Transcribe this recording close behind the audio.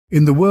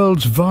In the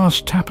world's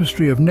vast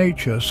tapestry of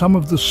nature, some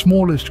of the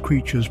smallest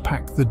creatures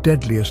pack the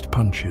deadliest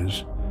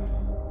punches.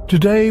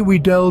 Today we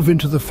delve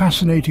into the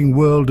fascinating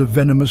world of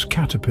venomous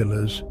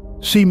caterpillars,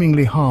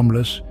 seemingly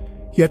harmless,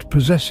 yet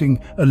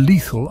possessing a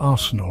lethal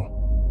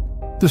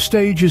arsenal. The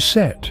stage is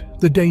set,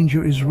 the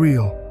danger is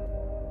real.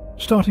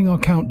 Starting our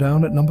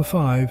countdown at number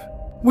 5.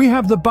 We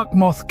have the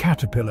buckmoth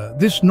caterpillar.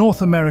 This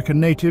North American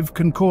native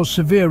can cause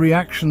severe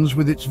reactions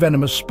with its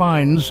venomous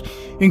spines,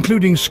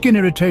 including skin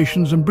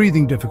irritations and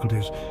breathing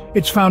difficulties.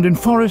 It's found in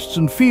forests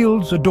and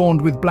fields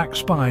adorned with black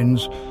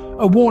spines,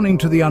 a warning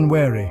to the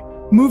unwary.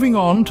 Moving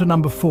on to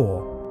number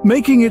 4.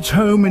 Making its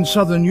home in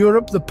southern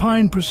Europe, the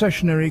pine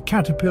processionary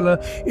caterpillar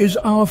is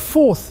our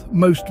 4th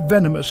most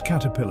venomous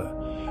caterpillar.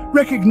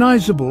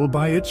 Recognizable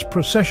by its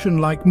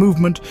procession-like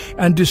movement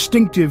and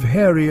distinctive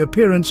hairy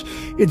appearance,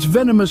 its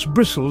venomous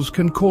bristles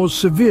can cause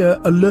severe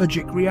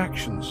allergic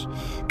reactions.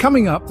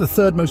 Coming up, the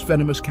 3rd most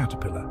venomous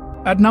caterpillar.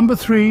 At number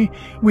 3,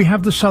 we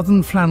have the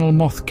southern flannel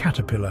moth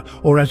caterpillar,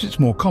 or as it's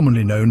more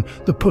commonly known,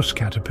 the puss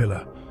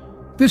caterpillar.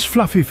 This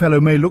fluffy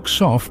fellow may look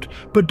soft,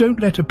 but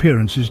don't let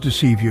appearances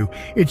deceive you.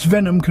 Its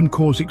venom can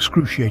cause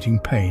excruciating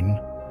pain.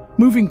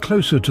 Moving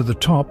closer to the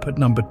top at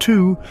number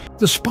 2,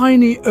 the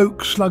spiny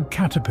oak slug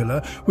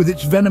caterpillar, with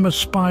its venomous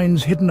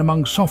spines hidden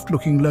among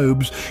soft-looking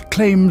lobes,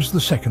 claims the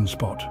 2nd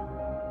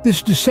spot.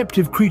 This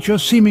deceptive creature,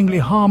 seemingly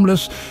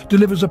harmless,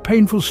 delivers a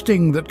painful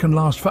sting that can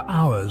last for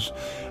hours.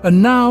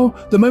 And now,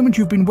 the moment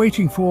you've been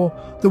waiting for,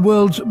 the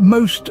world's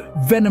most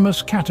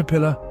venomous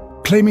caterpillar,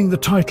 claiming the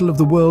title of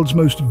the world's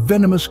most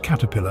venomous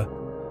caterpillar.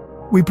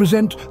 We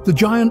present the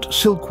giant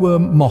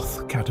silkworm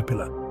moth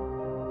caterpillar.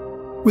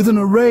 With an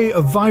array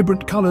of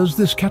vibrant colors,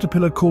 this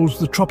caterpillar calls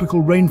the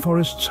tropical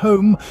rainforests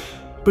home,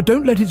 but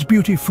don't let its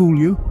beauty fool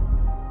you.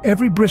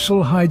 Every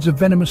bristle hides a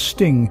venomous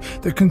sting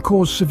that can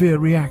cause severe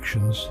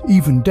reactions,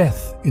 even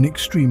death in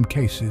extreme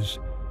cases.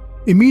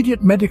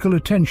 Immediate medical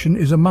attention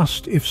is a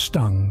must if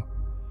stung.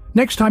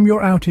 Next time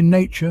you're out in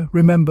nature,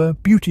 remember,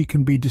 beauty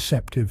can be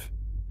deceptive.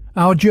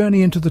 Our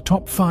journey into the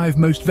top 5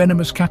 most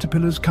venomous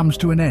caterpillars comes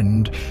to an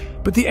end,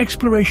 but the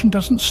exploration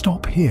doesn't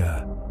stop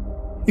here.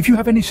 If you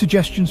have any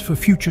suggestions for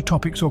future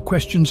topics or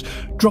questions,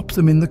 drop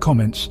them in the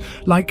comments.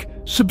 Like,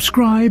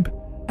 subscribe,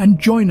 and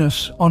join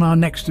us on our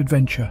next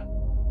adventure.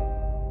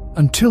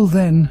 Until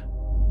then,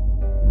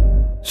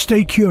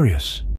 stay curious.